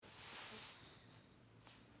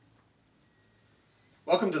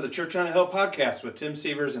Welcome to the Church on a Hill podcast with Tim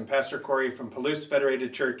Sievers and Pastor Corey from Palouse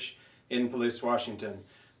Federated Church in Palouse, Washington.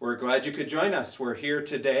 We're glad you could join us. We're here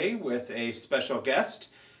today with a special guest,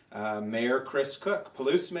 Mayor Chris Cook,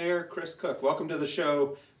 Palouse Mayor Chris Cook. Welcome to the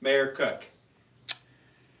show, Mayor Cook.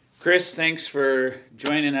 Chris, thanks for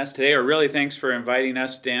joining us today, or really thanks for inviting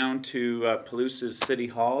us down to Palouse's City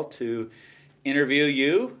Hall to interview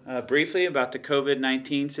you briefly about the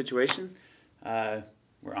COVID-19 situation.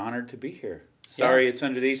 We're honored to be here. Sorry it's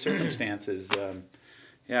under these circumstances.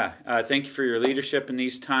 Thank you for your leadership in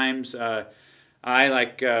these times. I,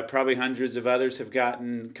 like probably hundreds of others, have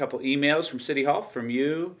gotten a couple emails from City Hall from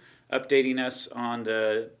you updating us on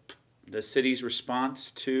the city's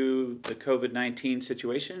response to the COVID-19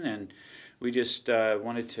 situation, and we just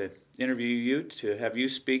wanted to interview you, to have you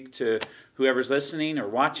speak to whoever's listening or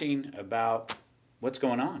watching about what's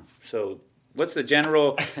going on. So what's the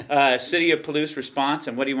general City of Palouse response,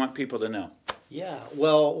 and what do you want people to know? Yeah,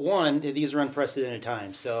 well, one, these are unprecedented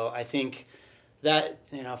times, so I think that,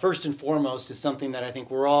 first and foremost is something that I think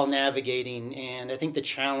we're all navigating, and I think the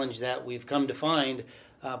challenge that we've come to find,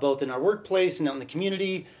 both in our workplace and out in the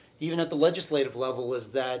community, even at the legislative level,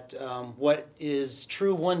 is that what is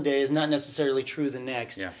true one day is not necessarily true the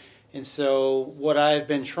next. Yeah. And so what I've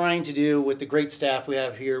been trying to do with the great staff we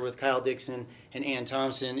have here with Kyle Dixon and Ann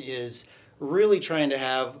Thompson is really trying to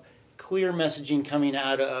have clear messaging coming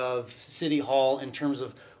out of City Hall in terms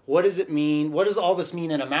of what does it mean, what does all this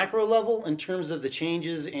mean at a macro level in terms of the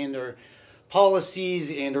changes and or policies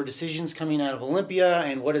and or decisions coming out of Olympia,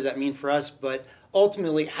 and what does that mean for us, but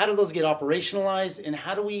ultimately how do those get operationalized and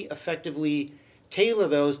how do we effectively tailor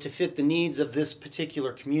those to fit the needs of this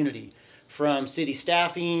particular community, from city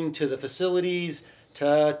staffing to the facilities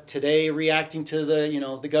to today reacting to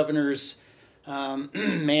the governor's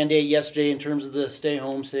mandate yesterday in terms of the stay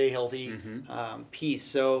home, stay healthy piece.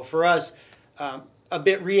 So for us, a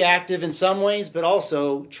bit reactive in some ways, but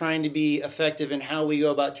also trying to be effective in how we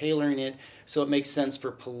go about tailoring it so it makes sense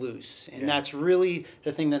for Palouse. And that's really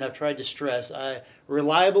the thing that I've tried to stress.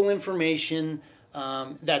 Reliable information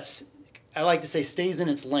that's, I like to say, stays in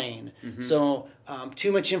its lane. So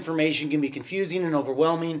too much information can be confusing and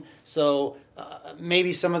overwhelming. So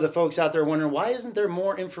maybe some of the folks out there are wondering, why isn't there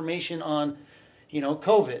more information on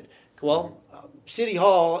COVID? Well, City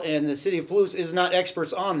Hall and the City of Palouse is not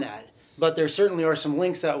experts on that, but there certainly are some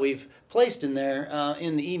links that we've placed in there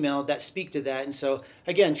in the email that speak to that. And so,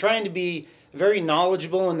 again, trying to be very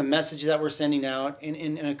knowledgeable in the message that we're sending out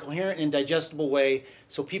in a coherent and digestible way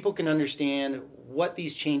so people can understand what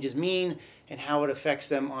these changes mean and how it affects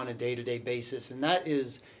them on a day-to-day basis. And that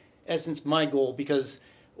is, in essence, my goal, because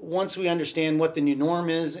once we understand what the new norm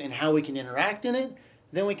is and how we can interact in it,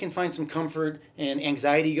 then we can find some comfort and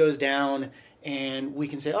anxiety goes down and we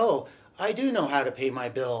can say, oh, I do know how to pay my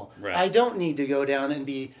bill. Right. I don't need to go down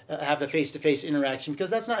and have a face-to-face interaction because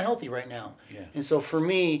that's not healthy right now. Yeah. And so for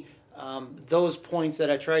me, those points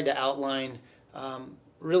that I tried to outline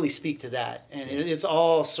really speak to that. And it's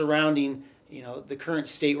all surrounding the current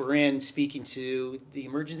state we're in, speaking to the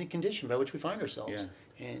emergency condition by which we find ourselves.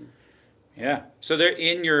 Yeah. So there,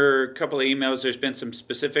 in your couple of emails, there's been some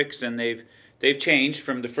specifics, and they've changed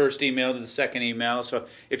from the first email to the second email. So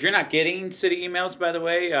if you're not getting city emails, by the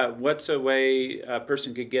way, what's a way a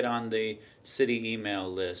person could get on the city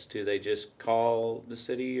email list? Do they just call the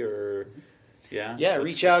city, or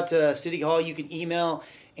reach out to City Hall. You can email.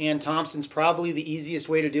 Ann Thompson's probably the easiest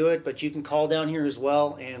way to do it, but you can call down here as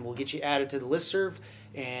well, and we'll get you added to the listserv.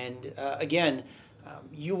 And again,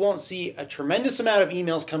 you won't see a tremendous amount of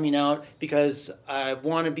emails coming out because I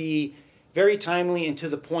want to be very timely and to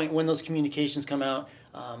the point when those communications come out.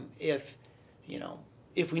 If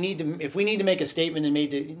we need to make a statement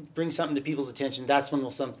and to bring something to people's attention, that's when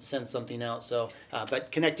we'll send something out. So,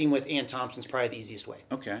 but connecting with Ann Thompson's probably the easiest way.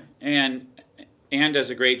 Okay, and Ann does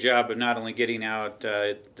a great job of not only getting out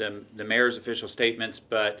the mayor's official statements,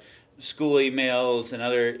 but school emails and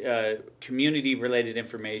other community-related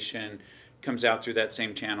information comes out through that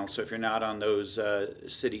same channel. So if you're not on those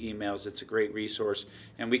city emails, it's a great resource,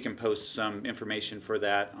 and we can post some information for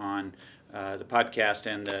that on the podcast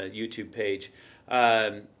and the YouTube page.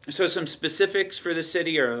 So some specifics for the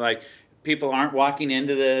city are like, people aren't walking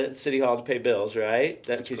into the City Hall to pay bills, right?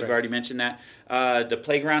 That's because you've already mentioned that. The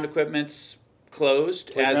playground equipment's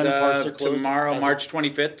closed as of tomorrow, March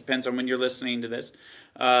 25th, depends on when you're listening to this.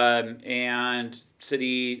 And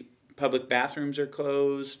city public bathrooms are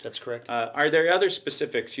closed. That's correct. Are there other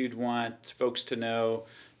specifics you'd want folks to know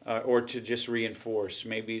or to just reinforce?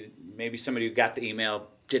 Maybe somebody who got the email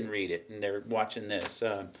didn't read it and they're watching this.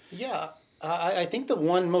 I think the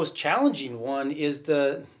one most challenging one is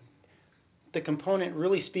the the component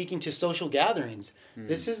really speaking to social gatherings.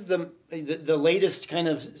 This is the latest kind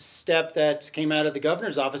of step that came out of the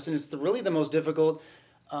governor's office, and it's really the most difficult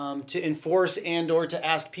to enforce and or to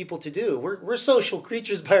ask people to do. We're social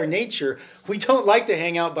creatures by our nature. We don't like to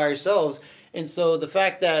hang out by ourselves. And so the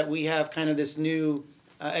fact that we have kind of this new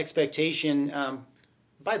expectation,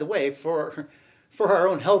 by the way, for our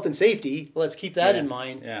own health and safety, let's keep that in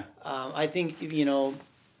mind. Yeah. I think,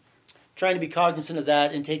 trying to be cognizant of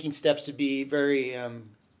that and taking steps to be very,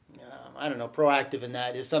 proactive in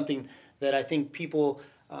that is something that I think people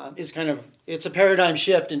is kind of, it's a paradigm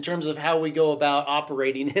shift in terms of how we go about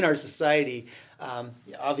operating in our society.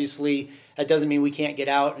 Obviously, that doesn't mean we can't get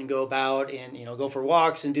out and go about and, go for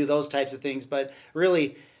walks and do those types of things. But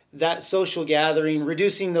really, that social gathering,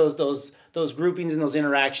 reducing those groupings and those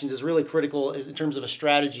interactions is really critical in terms of a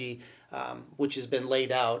strategy which has been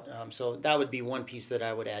laid out. So that would be one piece that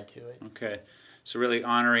I would add to it. Okay. So really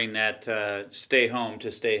honoring that stay home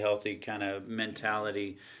to stay healthy kind of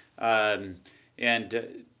mentality. Any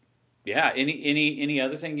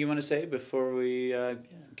other thing you want to say before we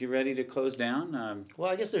get ready to close down? Well,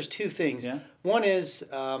 I guess there's two things. Yeah. One is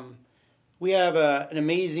we have an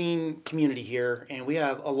amazing community here, and we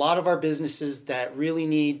have a lot of our businesses that really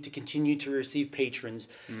need to continue to receive patrons.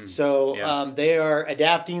 So they are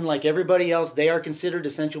adapting like everybody else. They are considered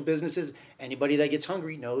essential businesses. Anybody that gets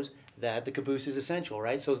hungry knows that the caboose is essential,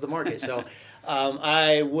 right? So is the market. So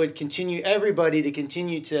I would everybody to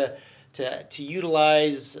continue to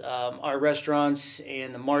utilize our restaurants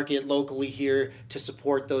and the market locally here to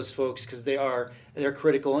support those folks, because they're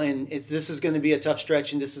critical, and this is going to be a tough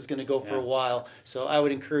stretch, and this is going to go for a while. So I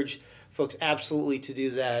would encourage folks absolutely to do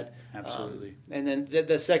that. Absolutely. And then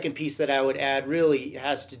the second piece that I would add really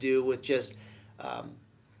has to do with just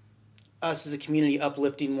us as a community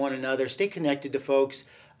uplifting one another. Stay connected to folks.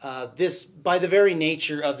 This, by the very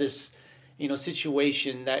nature of this,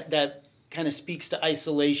 situation that kind of speaks to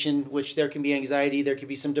isolation, which there can be anxiety, there could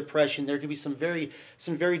be some depression, there could be some very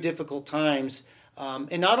difficult times,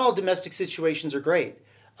 and not all domestic situations are great.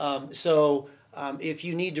 So if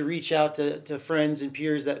you need to reach out to friends and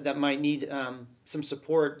peers that might need some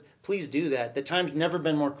support, please do that. The time's never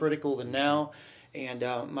been more critical than now, and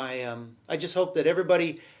I just hope that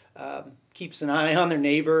everybody keeps an eye on their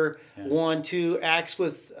neighbor. Yeah. 1, 2, acts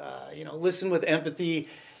with listen with empathy.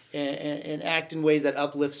 And act in ways that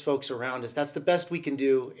uplifts folks around us. That's the best we can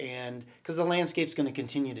do, and because the landscape's going to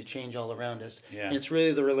continue to change all around us. Yeah. And it's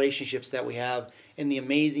really the relationships that we have and the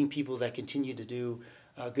amazing people that continue to do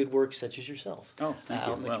good work, such as yourself, out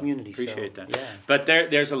in the community. Appreciate that. Yeah. But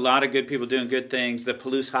there's a lot of good people doing good things. The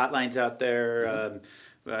Palouse Hotline's out there.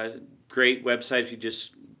 Great website. If you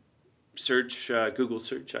just search, Google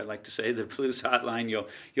search, I like to say, the Palouse Hotline,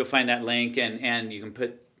 you'll find that link, and you can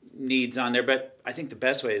put needs on there. But I think the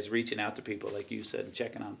best way is reaching out to people, like you said, and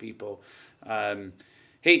checking on people.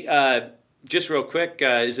 Just real quick,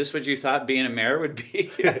 is this what you thought being a mayor would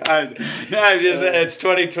be? It's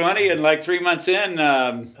 2020, and like 3 months in,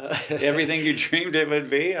 everything you dreamed it would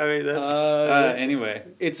be. I mean, that's, anyway,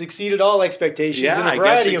 it's exceeded all expectations in a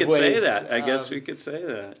variety of ways. I guess we could say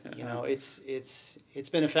that. It's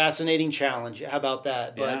been a fascinating challenge. How about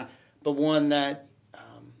that? But one that,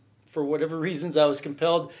 for whatever reasons, I was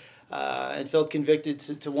compelled and felt convicted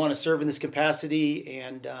to want to serve in this capacity.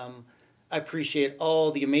 And I appreciate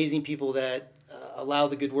all the amazing people that allow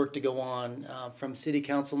the good work to go on, from city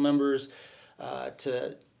council members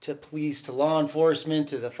to police, to law enforcement,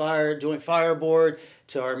 to the Joint Fire Board,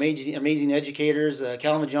 to our amazing educators,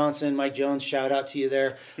 Calvin Johnson, Mike Jones, shout out to you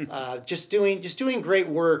there. Just doing great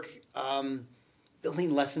work,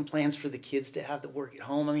 building lesson plans for the kids to have to work at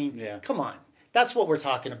home. I mean, come on. That's what we're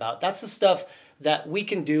talking about. That's the stuff that we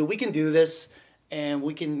can do. We can do this, and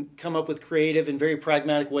we can come up with creative and very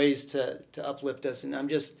pragmatic ways to uplift us. And I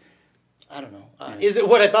don't know. Is it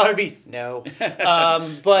what I thought it'd be? No.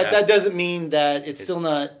 But that doesn't mean that it's still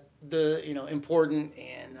not important.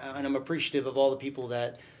 And I'm appreciative of all the people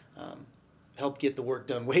that help get the work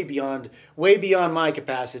done way beyond my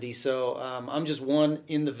capacity. So I'm just one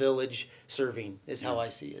in the village serving is how I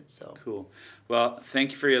see it. So cool. Well,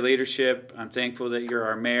 thank you for your leadership. I'm thankful that you're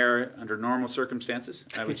our mayor under normal circumstances.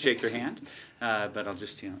 I would shake your hand, but I'll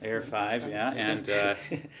just air 5, and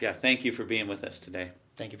thank you for being with us today.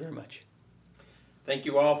 Thank you very much. Thank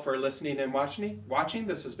you all for listening and watching.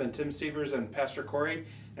 This has been Tim Sievers and Pastor Corey,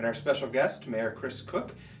 and our special guest, Mayor Chris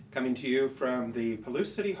Cook, coming to you from the Palouse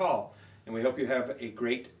City Hall. And we hope you have a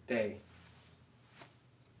great day.